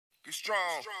Be strong.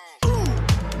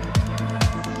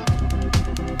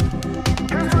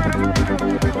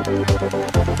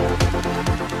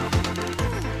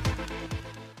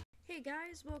 Hey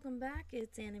guys, welcome back.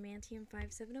 It's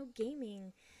Animantium570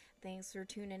 Gaming. Thanks for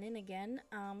tuning in again.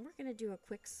 We're going to do a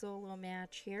quick solo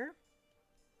match here.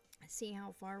 See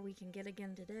how far we can get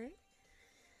again today.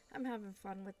 I'm having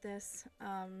fun with this.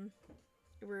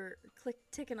 We're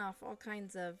ticking off all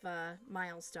kinds of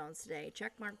milestones today.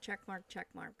 Check mark, check mark, check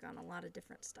mark on a lot of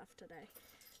different stuff today.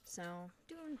 So,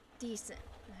 doing decent.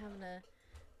 Having a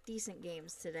decent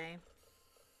games today.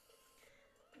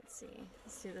 Let's see.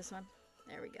 Let's do this one.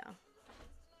 There we go.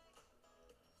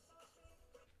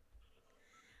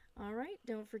 Alright,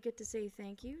 don't forget to say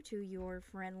thank you to your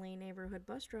friendly neighborhood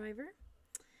bus driver.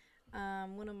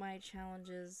 One of my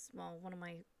challenges, well, one of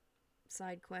my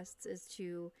side quests is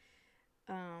to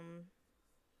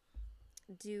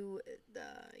you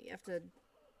have to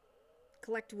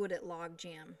collect wood at Log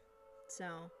Jam.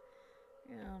 So,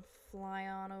 fly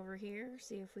on over here,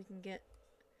 see if we can get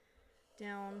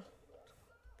down,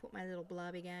 put my little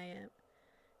blobby guy up.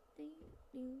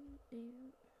 Okay,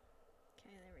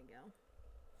 there we go.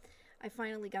 I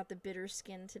finally got the bitter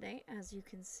skin today, as you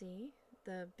can see.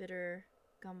 The bitter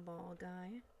gumball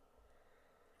guy.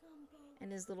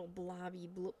 And his little blobby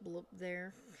bloop bloop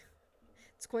there.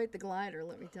 It's quite the glider,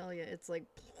 let me tell you. It's like,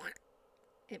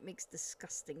 it makes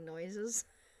disgusting noises.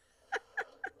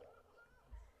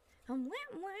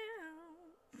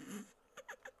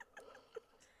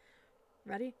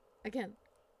 Ready? Again.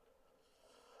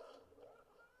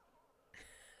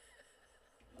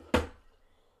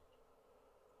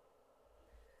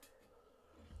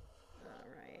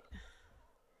 Alright.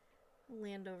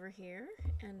 Land over here,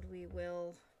 and we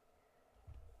will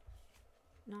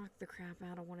knock the crap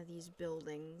out of one of these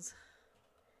buildings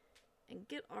and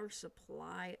get our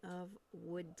supply of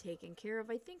wood taken care of.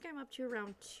 I think I'm up to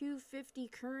around 250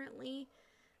 currently,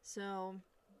 so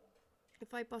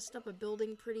if I bust up a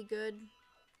building pretty good,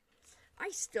 I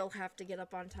still have to get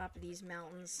up on top of these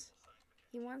mountains.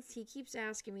 He keeps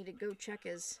asking me to go check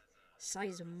his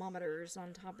seismometers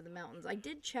on top of the mountains. I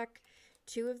did check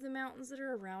 2 of the mountains that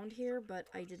are around here, but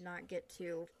I did not get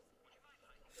to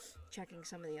checking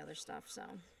some of the other stuff, so.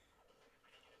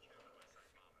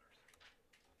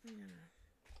 I'm gonna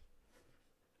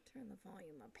turn the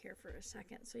volume up here for a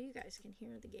second so you guys can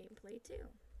hear the gameplay too.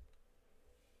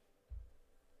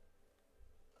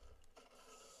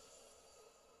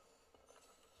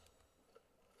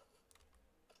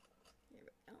 There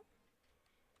we go.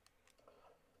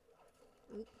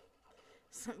 Oop.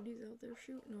 Somebody's out there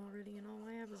shooting already and all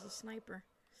I have is a sniper.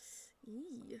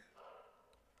 Eee.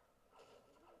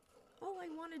 All I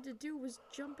wanted to do was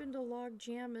jump into Log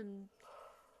Jam and...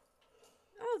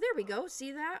 Oh, there we go.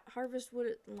 See that? Harvest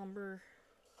wood lumber.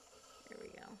 There we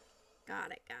go.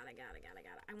 Got it, got it, got it, got it,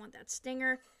 got it. I want that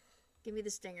stinger. Give me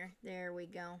the stinger. There we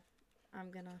go.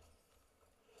 I'm gonna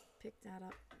pick that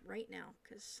up right now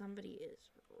because somebody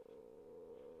is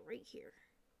right here.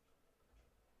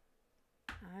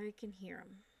 I can hear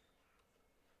him.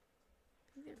 I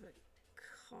think there's a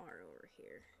car over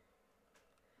here.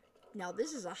 Now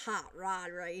this is a hot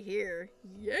rod right here.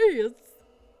 Yes!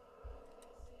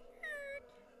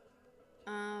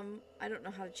 I don't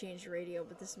know how to change the radio,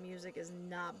 but this music is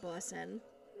not bussin'.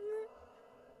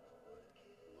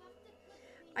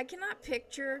 I cannot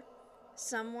picture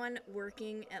someone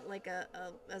working at like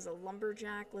as a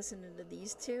lumberjack listening to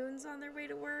these tunes on their way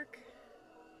to work.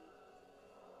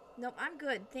 Nope, I'm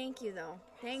good. Thank you though.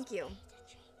 Thank you.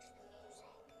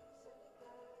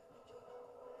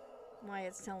 Why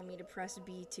it's telling me to press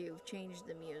B to change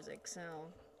the music,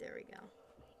 so there we go.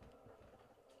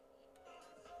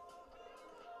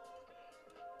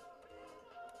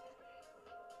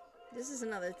 This is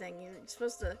another thing. You're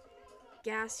supposed to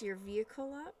gas your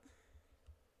vehicle up.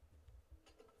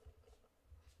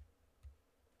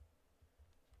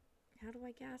 How do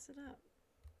I gas it up?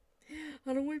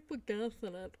 How do I put gas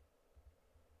in it?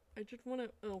 I just want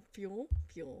to... Oh, fuel?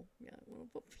 Fuel. Yeah, I want to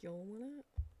put fuel in it.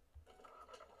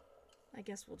 I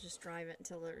guess we'll just drive it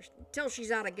until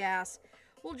she's out of gas.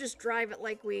 We'll just drive it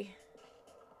like we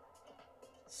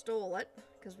stole it,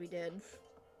 because we did.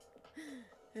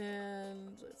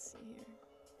 And let's see here.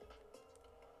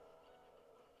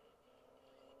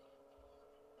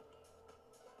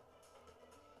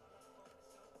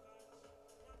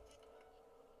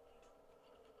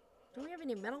 Don't we have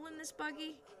any metal in this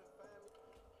buggy?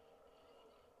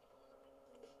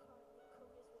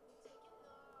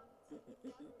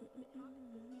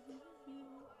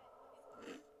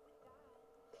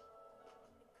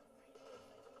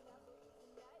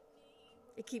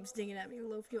 It keeps dinging at me,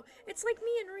 low fuel. It's like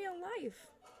me in real life.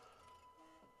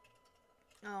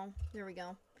 Oh, there we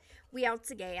go. We out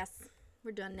to gas.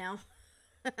 We're done now.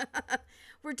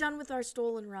 We're done with our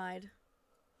stolen ride.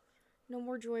 No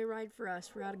more joyride for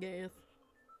us. We're out of gas.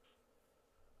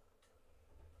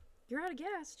 You're out of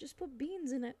gas. Just put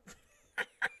beans in it.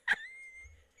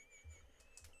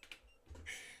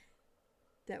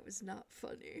 That was not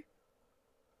funny.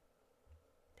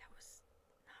 That was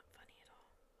not funny at all.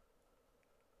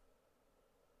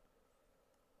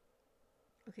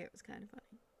 Okay, it was kind of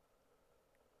funny.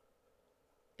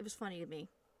 It was funny to me.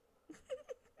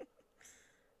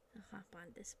 I'll hop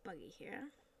on this buggy here.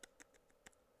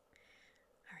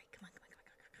 Alright, come on.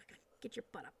 Get your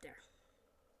butt up there.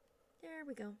 There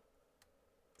we go.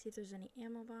 See if there's any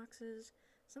ammo boxes.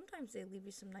 Sometimes they leave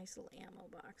you some nice little ammo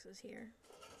boxes here.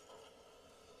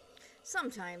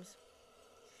 Sometimes.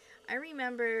 I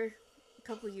remember a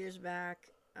couple years back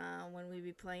when we'd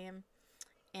be playing,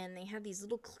 and they had these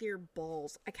little clear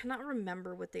balls. I cannot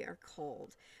remember what they are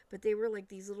called, but they were like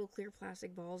these little clear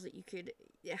plastic balls that it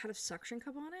had a suction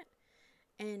cup on it,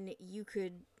 and you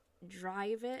could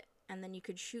drive it, and then you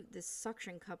could shoot this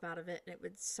suction cup out of it, and it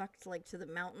would suck like to the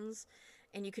mountains,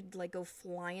 and you could like go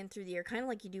flying through the air, kind of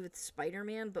like you do with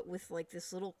Spider-Man, but with like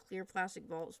this little clear plastic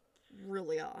ball. It was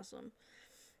really awesome.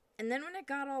 And then when it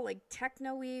got all like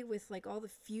techno-y with like all the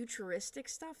futuristic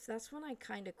stuff, that's when I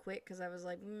kind of quit, because I was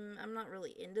like, I'm not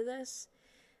really into this.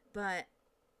 But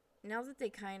now that they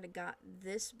kind of got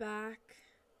this back,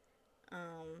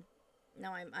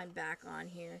 now I'm back on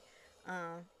here.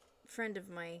 Friend of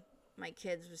my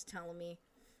kids was telling me,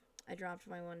 I dropped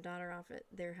my one daughter off at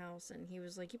their house, and he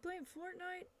was like, "You playing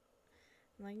Fortnite?"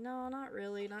 I'm like, "No, not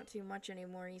really, not too much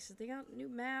anymore." He said they got new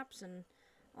maps and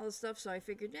all this stuff, so I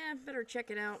figured, better check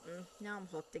it out, and now I'm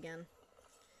hooked again.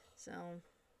 So,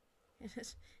 it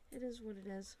is what it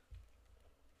is.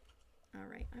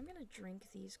 Alright, I'm gonna drink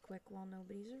these quick while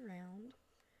nobody's around.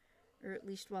 Or at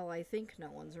least while I think no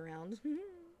one's around.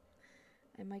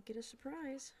 I might get a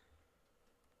surprise.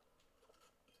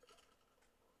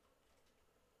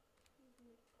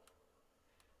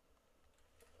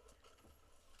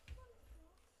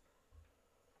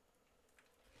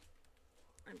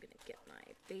 I'm gonna get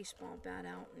my baseball bat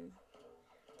out and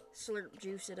slurp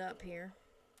juice it up here.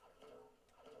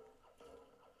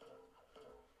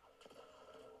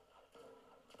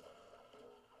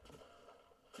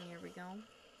 There we go.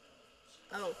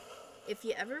 Oh, if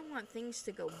you ever want things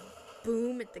to go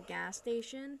boom at the gas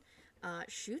station,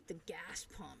 shoot the gas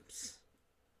pumps.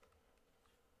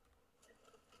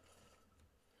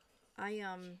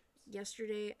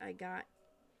 Yesterday I got,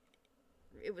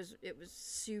 it was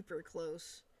super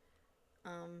close.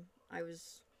 I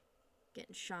was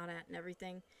getting shot at and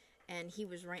everything, and he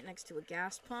was right next to a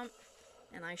gas pump,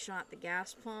 and I shot the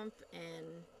gas pump,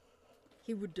 and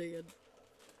he was dead.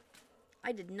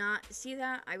 I did not see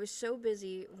that. I was so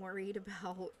busy worried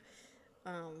about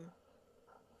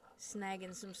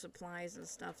snagging some supplies and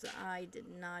stuff that I did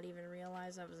not even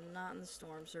realize I was not in the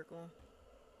storm circle.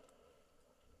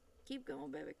 Keep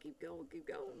going, baby. Keep going,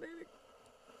 baby.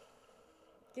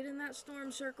 Get in that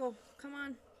storm circle. Come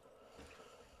on.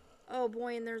 Oh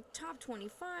boy, and they're top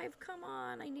 25. Come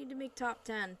on, I need to make top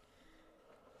 10.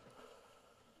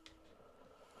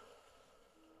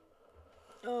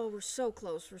 Oh, we're so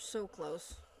close. We're so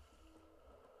close.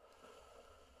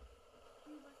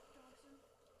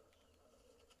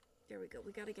 There we go.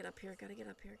 We gotta get up here. Gotta get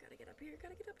up here.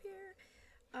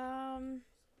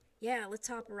 Yeah, let's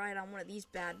hop a ride on one of these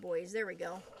bad boys. There we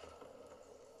go.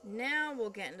 Now we'll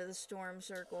get into the storm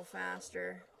circle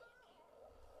faster.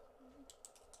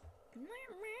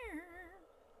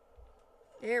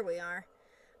 There we are.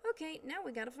 Okay, now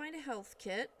we gotta find a health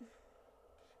kit.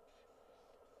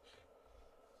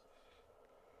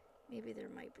 Maybe there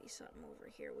might be something over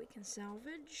here we can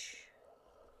salvage.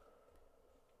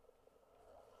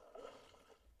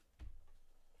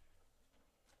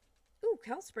 Ooh,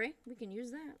 health spray. We can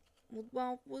use that.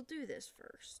 Well, we'll do this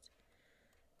first.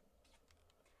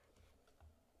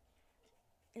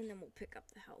 And then we'll pick up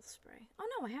the health spray. Oh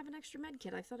no, I have an extra med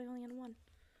kit. I thought I only had one.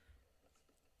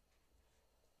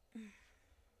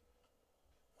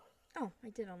 Oh, I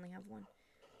did only have one.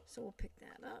 So we'll pick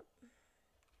that up.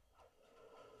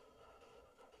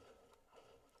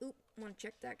 Oop, want to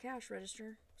check that cash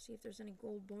register. See if there's any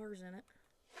gold bars in it.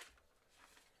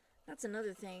 That's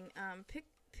another thing.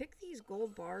 Pick these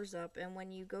gold bars up, and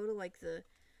when you go to like the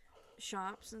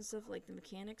shops and stuff, like the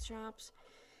mechanics shops,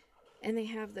 and they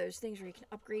have those things where you can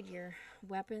upgrade your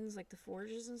weapons, like the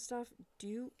forges and stuff,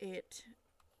 do it.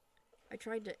 I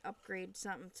tried to upgrade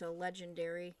something to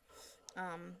legendary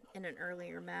in an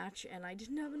earlier match, and I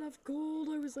didn't have enough gold.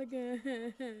 I was like,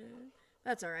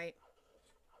 that's alright.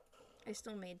 I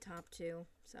still made top 2,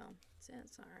 so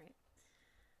it's alright.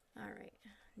 Alright,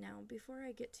 now before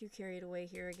I get too carried away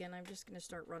here again, I'm just going to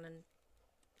start running.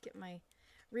 Get my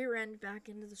rear end back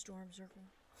into the storm circle.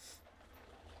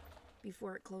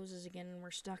 Before it closes again and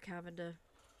we're stuck having to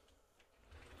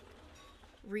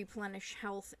replenish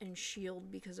health and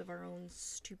shield because of our own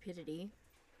stupidity.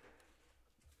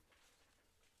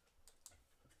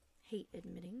 Hate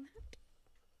admitting that.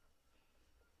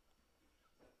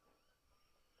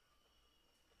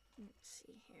 Let's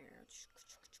see here.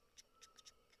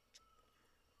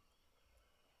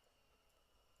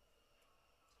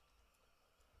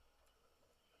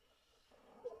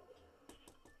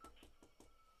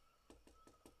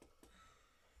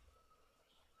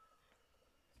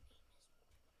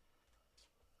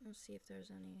 Let's see if there's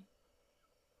any.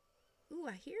 Ooh,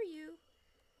 I hear you.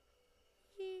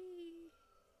 Yee.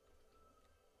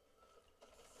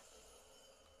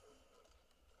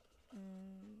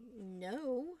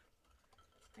 No.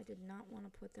 I did not want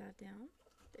to put that down.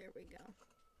 There we go.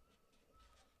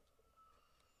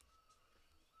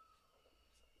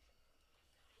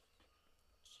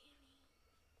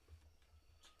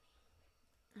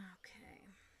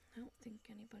 Okay. I don't think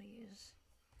anybody is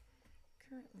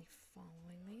currently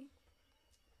following me.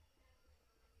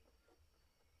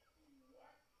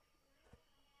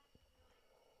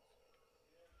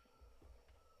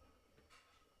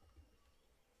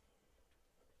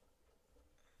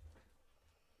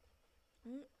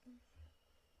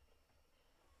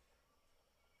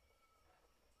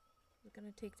 We're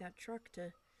gonna take that truck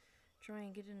to try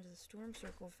and get into the storm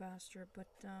circle faster, but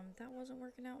that wasn't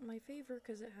working out in my favor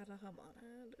because it had a hub on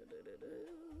it.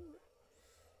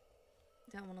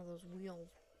 Got one of those wheel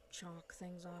chalk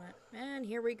things on it. And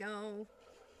here we go.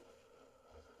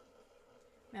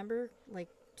 Remember, like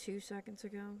 2 seconds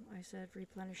ago, I said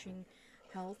replenishing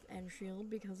health and shield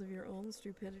because of your own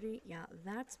stupidity? Yeah,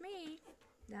 that's me.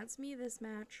 That's me this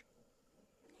match.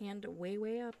 Hand way,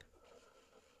 way up.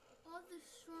 Oh, the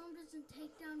storm doesn't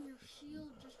take down your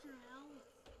shield, just your health.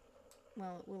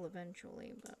 Well, it will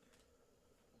eventually, but...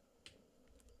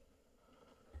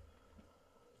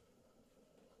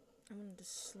 I'm going to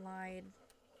slide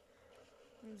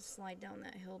down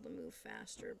that hill to move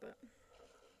faster, but...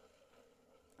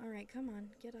 Alright, come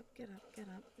on. Get up, get up, get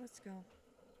up. Let's go.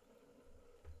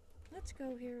 Let's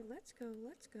go here. Let's go,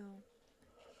 let's go.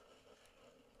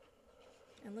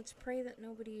 And let's pray that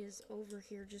nobody is over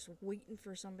here just waiting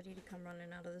for somebody to come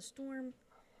running out of the storm.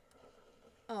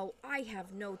 Oh, I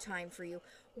have no time for you.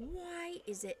 Why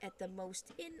is it at the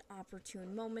most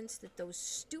inopportune moments that those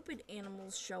stupid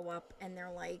animals show up and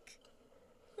they're like,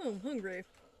 oh, I'm hungry.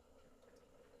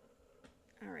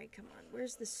 Alright, come on.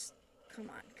 Where's this?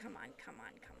 Come on, come on, come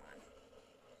on, come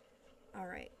on.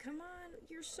 Alright, come on.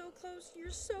 You're so close. You're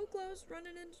so close.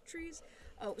 Running into trees.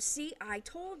 Oh, see? I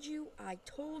told you. I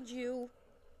told you.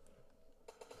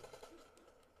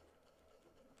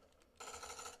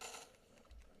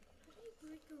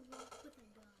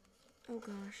 Oh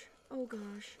gosh, oh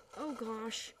gosh, oh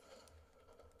gosh.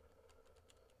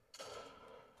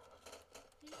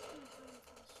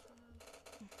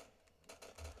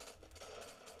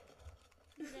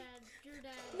 You're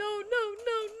dead. No.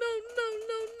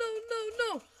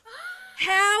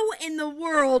 How in the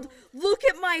world? Look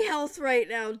at my health right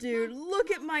now, dude. Look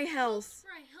at my health.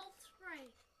 Health spray.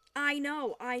 I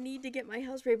know, I need to get my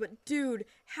health spray, but dude,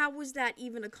 how was that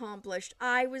even accomplished?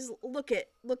 Look at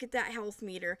that health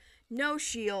meter. No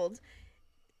shield.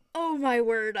 Oh my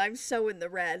word, I'm so in the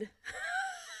red.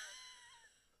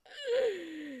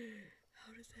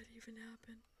 How does that even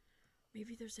happen?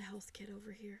 Maybe there's a health kit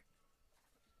over here.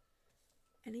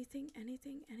 Anything? No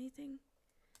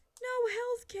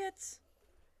health kits!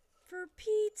 For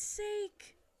Pete's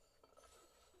sake!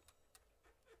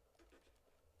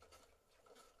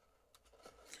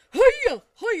 Hiya!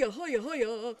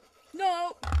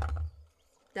 No!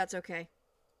 That's okay.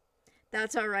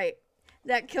 That's alright.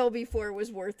 That kill before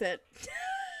was worth it.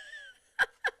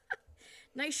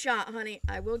 Nice shot, honey.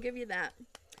 I will give you that.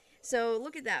 So,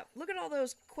 look at that. Look at all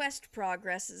those quest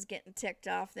progresses getting ticked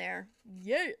off there.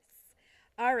 Yes!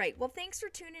 Alright, well, thanks for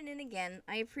tuning in again.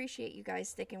 I appreciate you guys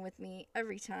sticking with me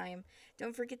every time.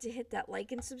 Don't forget to hit that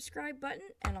like and subscribe button,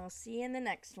 and I'll see you in the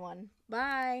next one.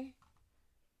 Bye!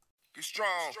 Be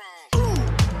strong. Be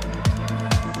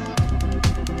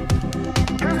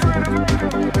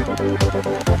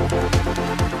strong.